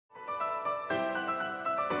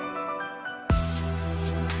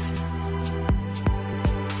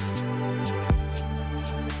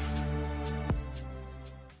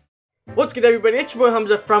What's good, everybody? It's your boy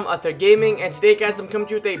Hamza from Ather Gaming, and today, guys, I'm coming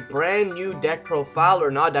to you with a brand new deck profile,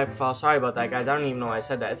 or not deck profile. Sorry about that, guys. I don't even know why I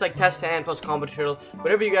said that. It's like test hand plus combo tutorial,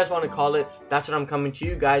 whatever you guys want to call it. That's what I'm coming to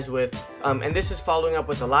you guys with. And this is following up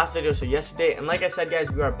with the last video, so yesterday. And like I said,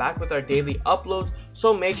 guys, we are back with our daily uploads,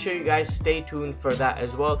 so make sure you guys stay tuned for that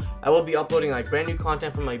as well. I will be uploading like brand new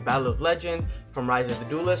content from like Battle of Legends, from Rise of the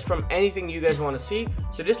Duelist, from anything you guys want to see,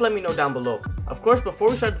 so just let me know down below. Of course, before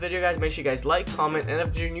we start the video, guys, make sure you guys like, comment, and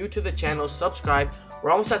if you're new to the channel, subscribe.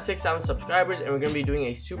 We're almost at 6,000 subscribers, and we're going to be doing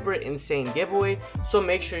a super insane giveaway, so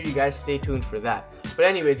make sure you guys stay tuned for that. But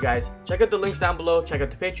anyways, guys, check out the links down below, check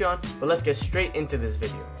out the Patreon, but let's get straight into this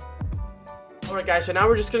video. Alright, guys, so now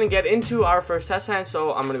we're just going to get into our first test hand.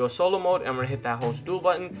 So I'm going to go solo mode, and I'm going to hit that host duel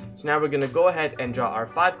button. So now we're going to go ahead and draw our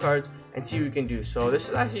 5 cards and see what we can do. So this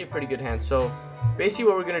is actually a pretty good hand. So basically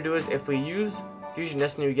what we're going to do is, if we use Fusion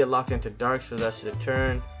Destiny, we get locked into dark for the rest of the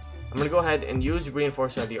turn. I'm going to go ahead and use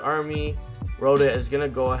Reinforcement of the Army. Rhoda is going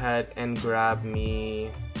to go ahead and grab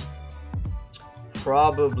me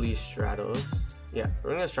probably Stratos. Yeah,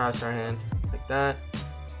 we're going to Stratos our hand like that.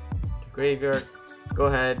 To Graveyard. Go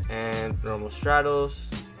ahead and normal Stratos.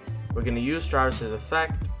 We're going to use Stratos'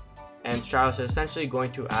 effect, and Stratos is essentially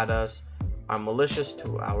going to add us our Malicious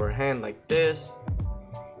to our hand like this.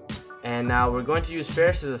 And now we're going to use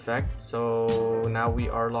Ferris' effect, so now we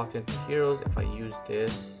are locked into heroes if I use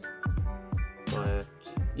this. But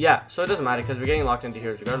yeah, so it doesn't matter because we're getting locked into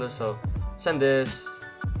heroes regardless. So send this,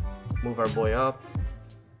 move our boy up.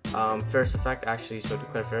 Ferris effect actually, so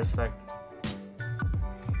declare Ferris effect.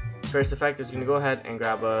 First effect is going to go ahead and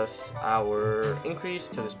grab us our increase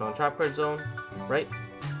to the spell and trap card zone, right?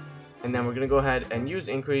 And then we're going to go ahead and use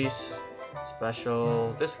increase,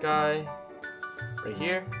 special this guy right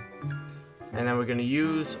here. And then we're going to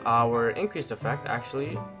use our increased effect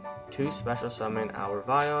actually to special summon our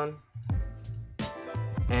Vion.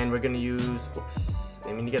 And we're going to use, oops,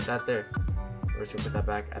 I mean to get that there. We're just going to put that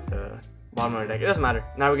back at the bottom of our deck. It doesn't matter.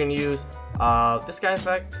 Now we're going to use this guy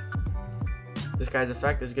effect. This guy's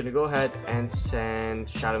effect is going to go ahead and send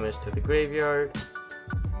Shadow Mist to the graveyard.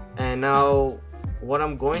 And now what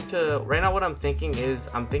I'm going to, right now what I'm thinking is,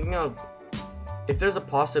 I'm thinking of if there's a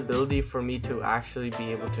possibility for me to actually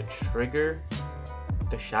be able to trigger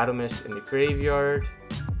the Shadow Mist in the graveyard,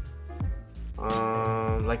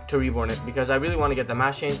 like to reborn it, because I really want to get the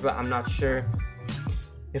mass change, but I'm not sure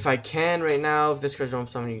if I can right now. If this card's normal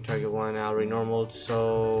summon, you can target one. I already normaled,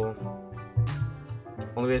 so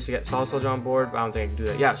only way is to get Solid Soldier on board, but I don't think I can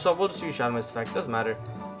do that. Yeah, so we'll just use Shadow Mist effect. Doesn't matter.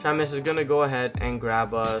 Shadow Mist is gonna go ahead and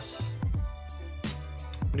grab us.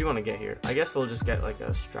 What do you want to get here? I guess we'll just get like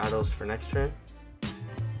a Stratos for next turn. Then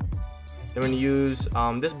we're gonna use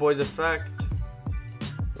this boy's effect.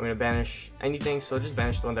 We're gonna banish anything, so just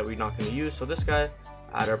banish the one that we're not gonna use. So this guy,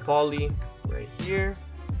 add our Poly right here.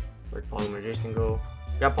 Where'd Polymer Jason go?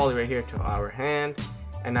 Got Poly right here to our hand.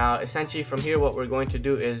 And now essentially from here what we're going to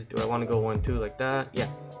do is, do I want to go 1-2 like that? Yeah,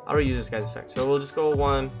 I already use this guy's effect, so we'll just go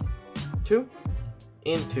 1-2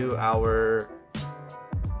 into our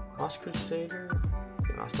Cross Crusader.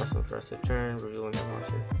 Okay, not plus one for us to turn, revealing that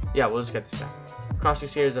monster. Yeah, we'll just get this guy. Cross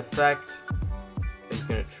Crusader's effect is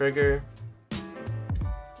going to trigger.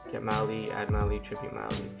 Get Mali, add Mali, tribute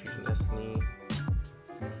Mali, Fusion Destiny.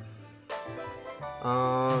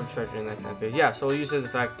 Treasure in the next phase. Yeah, so we'll use his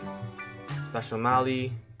effect. Special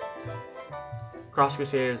Mali, Cross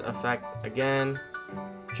Crusader's effect again,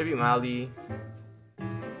 tribute Mali,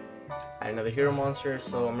 add another hero monster.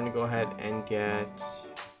 So I'm gonna go ahead and get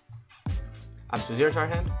Absolute Zero to our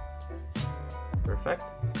hand. Perfect.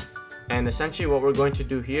 And essentially what we're going to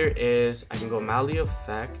do here is, I can go Mali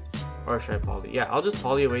effect, or should I Poly? Yeah, I'll just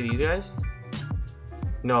Poly away these guys.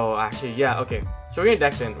 No, actually, yeah, okay. So we're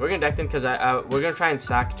gonna deck in. We're gonna deck in because we're gonna try and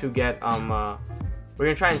sack to get we're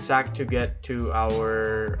gonna try and sack to get to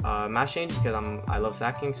our mass change, because I love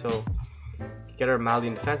sacking. So get our Mali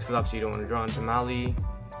in defense, because obviously you don't want to draw into Mali.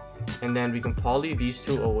 And then we can Poly these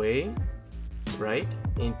two away, right,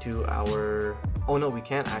 into our, oh no, we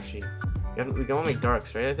can't actually. We can only make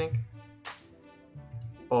darks, right, I think?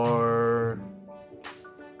 Or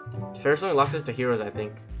Ferris only locks us to heroes, I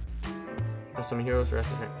think. Some heroes for the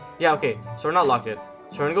rest of the turn. Yeah, okay, so we're not locked yet.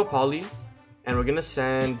 So we're gonna go Poly, and we're gonna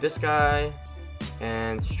send this guy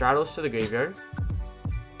and Stratos to the graveyard.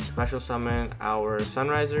 Special summon our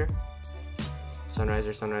Sunriser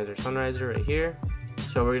right here.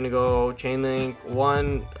 So we're gonna go Chainlink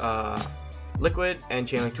 1 Liquid and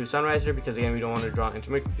Chainlink 2 Sunriser, because again we don't want to draw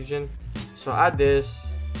Intermediate Fusion. So add this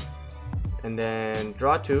and then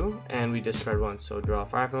draw 2 and we discard 1. So draw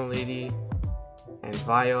Firefly Lady and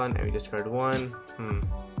Vion and we discard 1.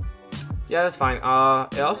 Yeah, that's fine.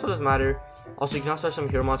 It also doesn't matter Also, you can also summon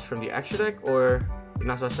hero monsters from the extra deck, or you can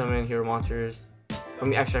also summon hero monsters from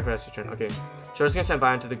the extra deck for the rest of your turn. Okay, so we're just gonna send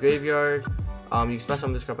Vion to the graveyard. You can special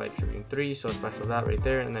summon this card by attributing 3, so special that right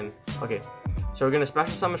there, and then okay. So we're gonna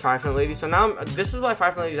special summon Fireflint Lady. So now this is why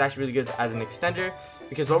Fireflint Lady is actually really good as an extender,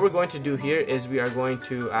 because what we're going to do here is we are going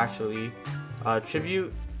to actually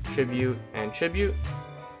tribute, and tribute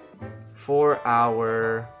for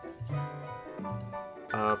our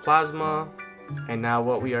plasma. And now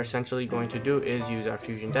what we are essentially going to do is use our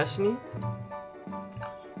Fusion Destiny,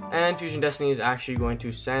 and Fusion Destiny is actually going to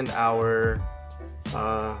send our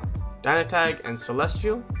Dynatag and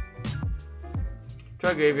Celestial to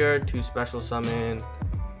our graveyard to special summon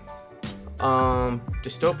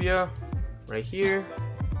Dystopia right here.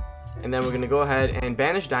 And then we're going to go ahead and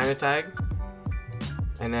banish Dynatag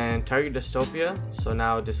and then target Dystopia. So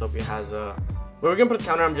now Dystopia has a... We're going to put the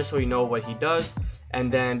counter on him just so we know what he does.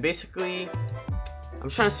 And then basically, I'm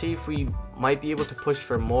just trying to see if we might be able to push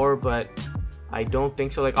for more, but I don't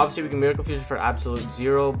think so. Like, obviously we can Miracle Fusion for absolute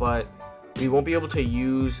 0, but we won't be able to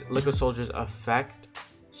use Liquid Soldier's effect.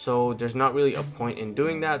 So there's not really a point in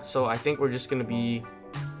doing that. So I think we're just going to be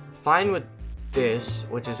fine with this,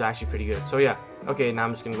 which is actually pretty good. So yeah, okay, now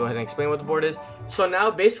I'm just going to go ahead and explain what the board is. So now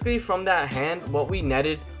basically from that hand, what we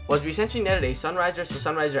netted was we essentially netted a Sunriser. So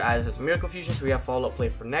Sunriser adds as Miracle Fusion, so we have follow-up play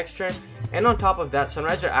for next turn. And on top of that,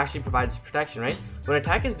 Sunriser actually provides protection, right? When an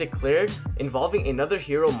attack is declared involving another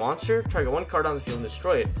hero monster, target 1 card on the field and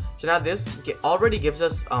destroy it. So now this already gives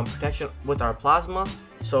us protection with our Plasma.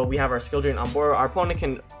 So we have our Skill Drain on board. Our opponent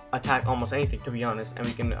can attack almost anything, to be honest, and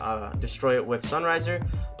we can destroy it with Sunriser.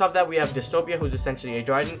 On top of that, we have Dystopia, who's essentially a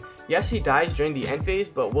Dryden. Yes, he dies during the end phase,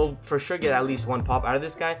 but we'll for sure get at least 1 pop out of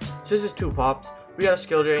this guy. So this is 2 pops. We got a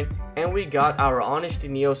Skill Drain, and we got our Honesty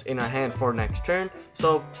Neos in our hand for next turn.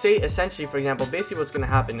 So say essentially, for example, basically what's going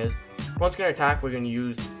to happen is once we're going to attack, we're going to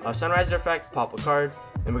use a Sunriser effect, pop a card,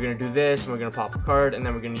 and we're going to do this, and we're going to pop a card, and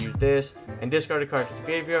then we're going to use this, and discard a card to the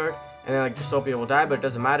graveyard, and then like Dystopia will die, but it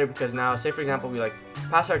doesn't matter because now, say for example, we like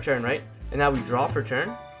pass our turn, right? And now we draw for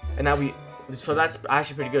turn, and now so that's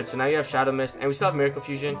actually pretty good. So now you have Shadow Mist, and we still have Miracle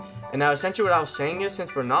Fusion, and now essentially what I was saying is,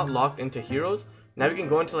 since we're not locked into heroes, now we can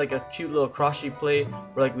go into like a cute little cross sheet play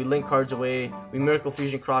where like we link cards away, we Miracle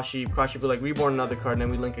Fusion cross sheet, but like reborn another card, and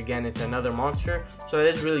then we link again into another monster. So that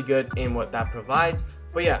is really good in what that provides.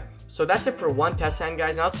 But yeah, so that's it for one test hand,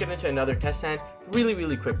 guys. Now let's get into another test hand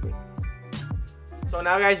really quickly. So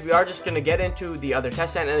now guys, we are just going to get into the other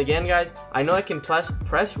test hand. And again guys, I know I can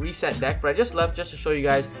press reset deck, but I just left just to show you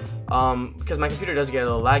guys because my computer does get a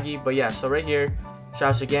little laggy. But yeah, so right here,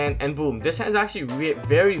 Stratos again, and boom, this hand's actually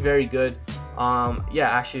very good. Yeah,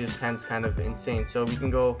 actually this hand's kind of insane. So we can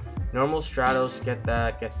go normal Stratos, get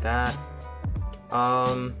that,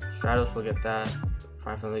 Stratos will get that,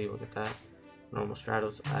 Fireflint Lady will get that, normal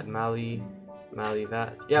Stratos, add Mali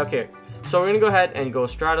that. Yeah, okay, so we're gonna go ahead and go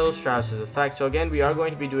Stratos' effect. So again, we are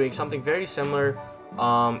going to be doing something very similar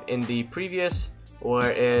in the previous,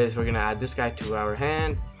 whereas we're gonna add this guy to our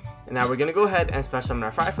hand, and now we're gonna go ahead and special summon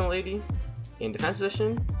our Fireflint Lady in defense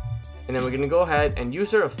position. And then we're going to go ahead and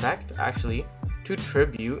use her effect, actually, to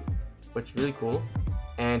tribute, which is really cool,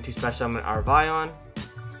 and to special summon our Vion.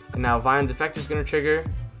 And now Vion's effect is going to trigger.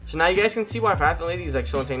 So now you guys can see why Fireflint Lady is like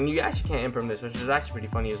so insane. You actually can't imprint this, which is actually pretty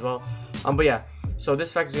funny as well. But yeah, so this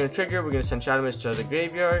effect is going to trigger. We're going to send Shadow Mist to the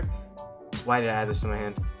graveyard. Why did I add this to my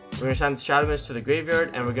hand? We're going to send Shadow Mist to the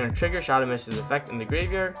graveyard, and we're going to trigger Shadow Mist's effect in the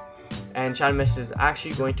graveyard. And Shadow Mist is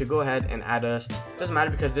actually going to go ahead and add us. Doesn't matter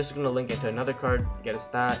because this is going to link into another card, get us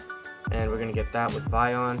that. And we're going to get that with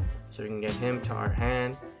Vion, so we can get him to our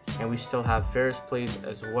hand. And we still have Ferris Plays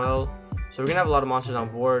as well. So we're going to have a lot of monsters on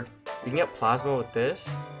board. We can get Plasma with this,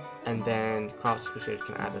 and then Cross Crusader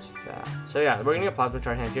can add us to that. So yeah, we're going to get Plasma to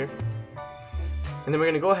our hand here. And then we're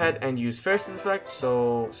going to go ahead and use Ferris' effect.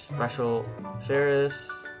 So special Ferris,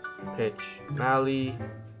 pitch Mali.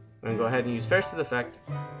 We're going to go ahead and use Ferris' effect.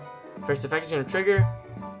 Ferris' effect is going to trigger,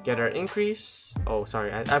 get our increase. Oh,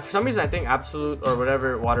 sorry. For some reason, I think Absolute or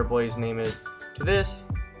whatever Waterboy's name is to this.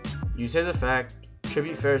 Use his effect.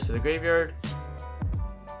 Tribute Ferris to the graveyard.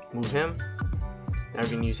 Move him. Now we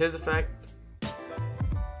can use his effect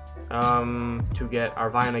to get our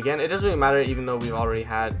Vion again. It doesn't really matter, even though we've already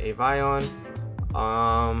had a Vion.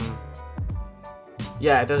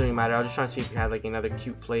 Yeah, it doesn't really matter. I was just trying to see if we had like another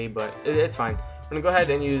cute play, but it's fine. I'm gonna go ahead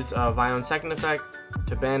and use Vion's second effect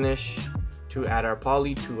to banish, to add our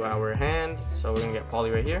Poly to our hand. So we're gonna get Poly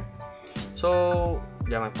right here. So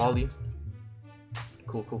yeah, my Poly.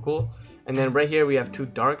 Cool. And then right here we have 2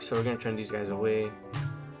 darks, so we're gonna turn these guys away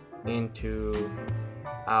into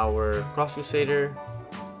our Cross Crusader.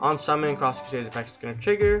 On summon, Cross Crusader effect is gonna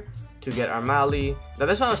trigger. to get our Mali. Now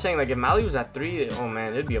that's what I was saying, like if Mali was at 3, oh man,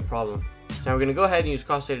 it'd be a problem. So now we're gonna go ahead and use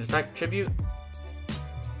cost state effect tribute,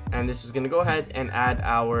 and this is gonna go ahead and add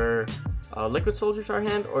our liquid soldier to our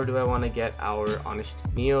hand. Or do I want to get our Honesty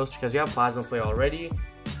Neos because we have plasma play already?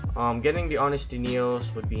 Getting the Honesty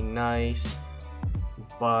Neos would be nice,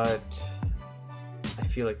 but I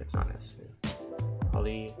feel like it's not necessary.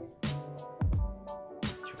 Probably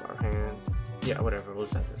to our hand. Yeah, whatever, we'll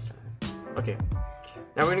set this time. Okay,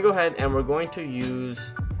 now we're gonna go ahead and we're going to use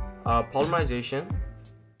polymerization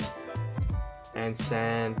and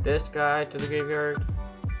send this guy to the graveyard.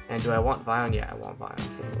 And do I want Vion? Yeah, I want Vion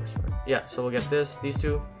for the most part. Yeah, so we'll get these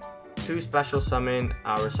two to special summon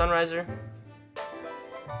our Sunriser.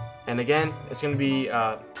 And again, it's gonna be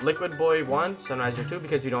Liquid Boy 1, Sunriser 2,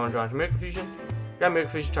 because we don't want to draw into Miracle Fusion. Grab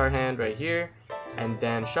Miracle Fusion to our hand right here, and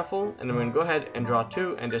then shuffle, and then we're gonna go ahead and draw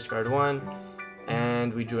 2 and discard 1.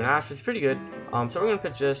 And we drew an Ash, which is pretty good. So we're gonna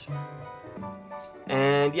pitch this.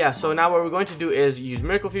 And yeah, so now what we're going to do is use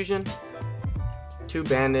Miracle Fusion to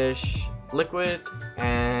banish Liquid.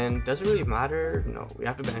 And does it really matter? No, we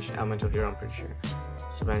have to banish an Elemental Hero, I'm pretty sure.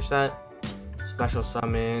 So banish that. Special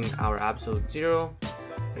summon our Absolute Zero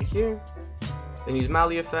right here. Then use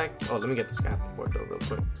Mali effect. Oh, let me get this guy off the board though real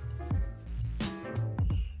quick.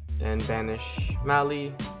 Then banish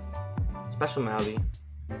Mali. Special Mali.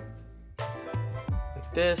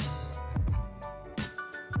 Like this.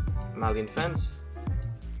 Mali in defense.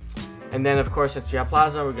 And then of course since we have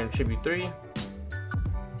Plasma, we're gonna tribute 3.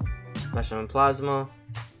 Special Plasma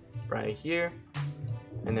right here,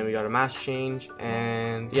 and then we got a mass change.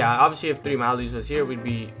 And yeah, obviously if 3 Malis was here, it'd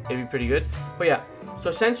be pretty good. But yeah, so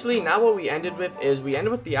essentially now what we ended with is we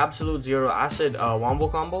ended with the Absolute Zero Acid Wombo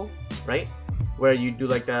combo, right, where you do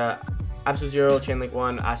like the Absolute Zero Chainlink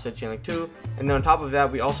 1 Acid Chainlink 2, and then on top of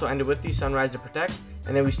that we also ended with the Sunriser Protect,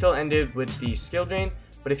 and then we still ended with the Skill Drain.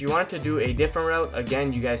 But if you wanted to do a different route,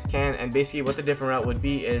 again, you guys can. And basically what the different route would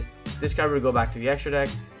be is this card would go back to the extra deck,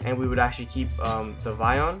 and we would actually keep the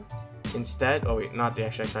Vion instead. Oh wait, not the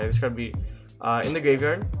extra deck, sorry. This card would be in the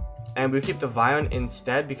graveyard, and we keep the Vion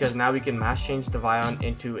instead because now we can mass change the Vion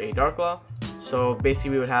into a Dark Claw. So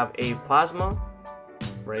basically we would have a Plasma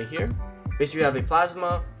right here. Basically we have a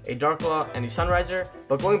Plasma, a Dark Claw, and a Sunriser.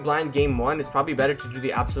 But going blind game 1, it's probably better to do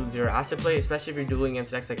the Absolute Zero Acid play, especially if you're dueling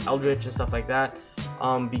against decks like Eldritch and stuff like that.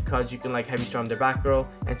 Because you can like Heavy Storm their back row,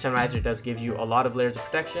 and Sunriser does give you a lot of layers of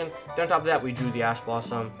protection. Then on top of that, we drew the Ash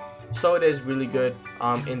Blossom, so it is really good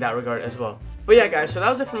in that regard as well. But yeah guys, so that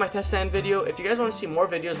was it for my test stand video. If you guys want to see more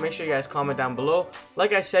videos, make sure you guys comment down below.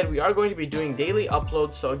 Like I said, we are going to be doing daily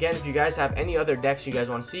uploads, so again, if you guys have any other decks you guys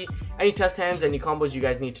want to see, any test hands, any combos you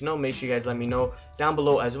guys need to know, make sure you guys let me know down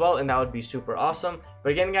below as well, and that would be super awesome.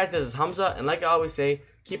 But again guys, this is Hamza, and like I always say,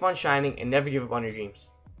 keep on shining and never give up on your dreams.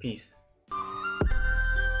 Peace.